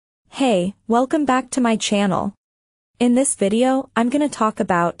Hey, welcome back to my channel. In this video, I'm gonna talk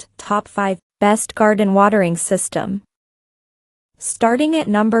about top 5 best garden watering system. Starting at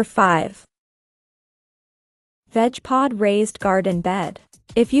number 5. VEGEPOD raised garden bed.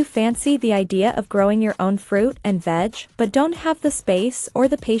 If you fancy the idea of growing your own fruit and veg, but don't have the space or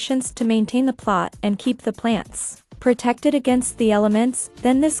the patience to maintain the plot and keep the plants protected against the elements,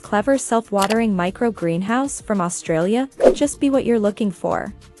 then this clever self-watering micro-greenhouse from Australia could just be what you're looking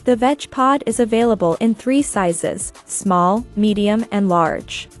for. The VEGEPOD is available in 3 sizes, small, medium and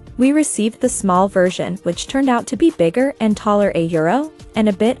large. We received the small version, which turned out to be bigger and taller €1, and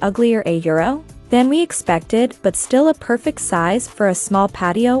a bit uglier €1 than we expected, but still a perfect size for a small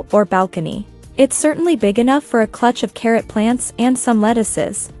patio or balcony. It's certainly big enough for a clutch of carrot plants and some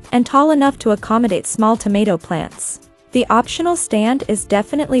lettuces, and tall enough to accommodate small tomato plants. The optional stand is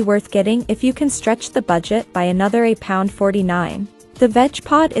definitely worth getting if you can stretch the budget by another £1.49. The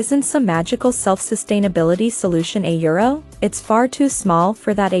VEGEPOD isn't some magical self-sustainability solution €1, it's far too small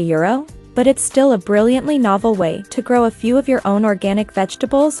for that €1, but it's still a brilliantly novel way to grow a few of your own organic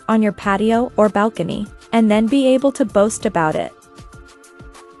vegetables on your patio or balcony, and then be able to boast about it.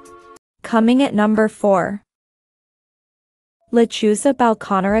 Coming at number 4. LECHUZA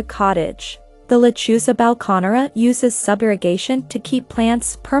BALCONERA COTTAGE. The LECHUZA BALCONERA uses sub-irrigation to keep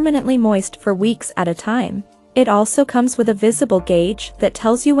plants permanently moist for weeks at a time. It also comes with a visible gauge that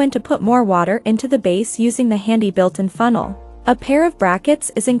tells you when to put more water into the base using the handy built-in funnel. A pair of brackets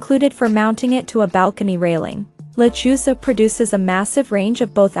is included for mounting it to a balcony railing. LECHUZA produces a massive range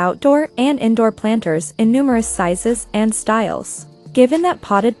of both outdoor and indoor planters in numerous sizes and styles. Given that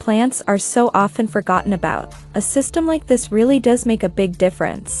potted plants are so often forgotten about, a system like this really does make a big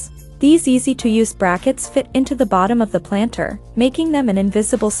difference. These easy-to-use brackets fit into the bottom of the planter, making them an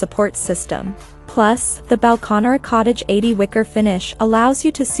invisible support system. Plus, the BALCONERA Cottage 80 wicker finish allows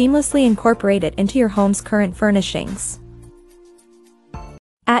you to seamlessly incorporate it into your home's current furnishings.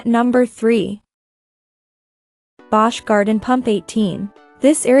 At number 3. BOSCH GARDENPUMP 18.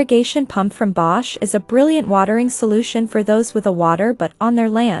 This irrigation pump from BOSCH is a brilliant watering solution for those with a water but on their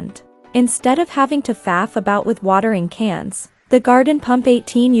land. Instead of having to faff about with watering cans, the GARDENPUMP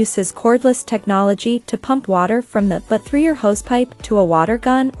 18 uses cordless technology to pump water from the butt through your hosepipe to a water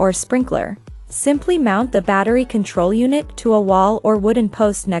gun or sprinkler. Simply mount the battery control unit to a wall or wooden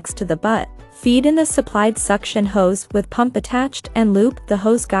post next to the butt. Feed in the supplied suction hose with pump attached and loop the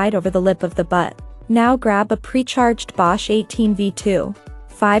hose guide over the lip of the butt. Now grab a pre-charged BOSCH 18 V2.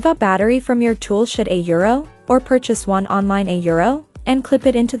 5A battery from your tool shed €1, or purchase one online €1, and clip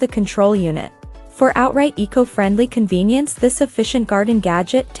it into the control unit. For outright eco-friendly convenience, this efficient garden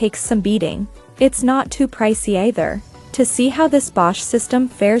gadget takes some beating. It's not too pricey either. To see how this BOSCH system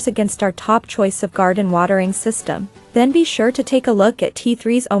fares against our top choice of garden watering system, then be sure to take a look at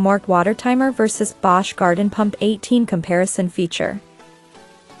T3's Omork water timer versus BOSCH GARDENPUMP 18 comparison feature.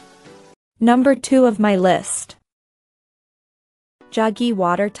 Number 2 of my list. JOHGEE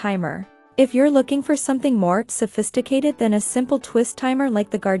water timer. If you're looking for something more sophisticated than a simple twist timer like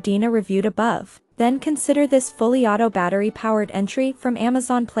the GARDENA reviewed above, then consider this fully auto battery-powered entry from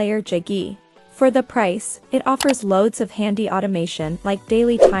Amazon player JOHGEE. For the price, it offers loads of handy automation like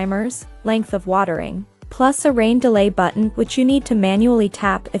daily timers, length of watering, plus a rain delay button which you need to manually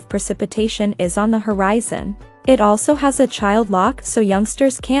tap if precipitation is on the horizon. It also has a child lock so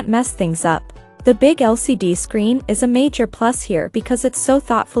youngsters can't mess things up. The big LCD screen is a major plus here because it's so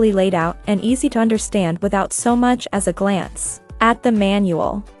thoughtfully laid out and easy to understand without so much as a glance at the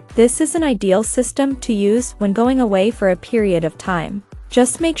manual. This is an ideal system to use when going away for a period of time.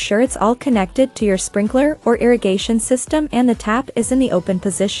 Just make sure it's all connected to your sprinkler or irrigation system and the tap is in the open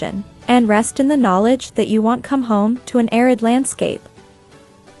position, and rest in the knowledge that you won't come home to an arid landscape.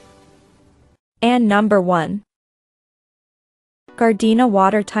 And number 1. GARDENA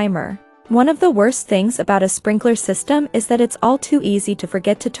water timer. One of the worst things about a sprinkler system is that it's all too easy to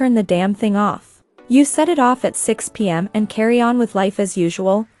forget to turn the damn thing off. You set it off at 6 p.m. and carry on with life as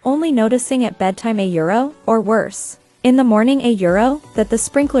usual, only noticing at bedtime €1, or worse, in the morning €1, that the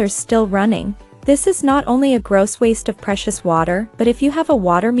sprinkler's still running. This is not only a gross waste of precious water, but if you have a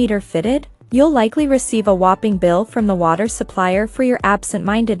water meter fitted, you'll likely receive a whopping bill from the water supplier for your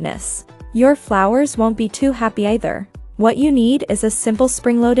absent-mindedness. Your flowers won't be too happy either. What you need is a simple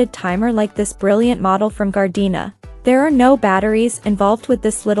spring-loaded timer like this brilliant model from GARDENA. There are no batteries involved with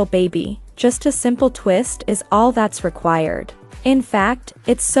this little baby, just a simple twist is all that's required. In fact,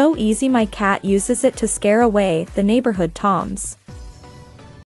 it's so easy my cat uses it to scare away the neighborhood toms.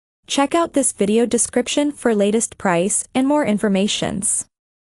 Check out this video description for latest price and more informations.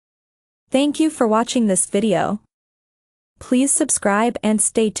 Thank you for watching this video. Please subscribe and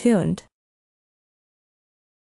stay tuned.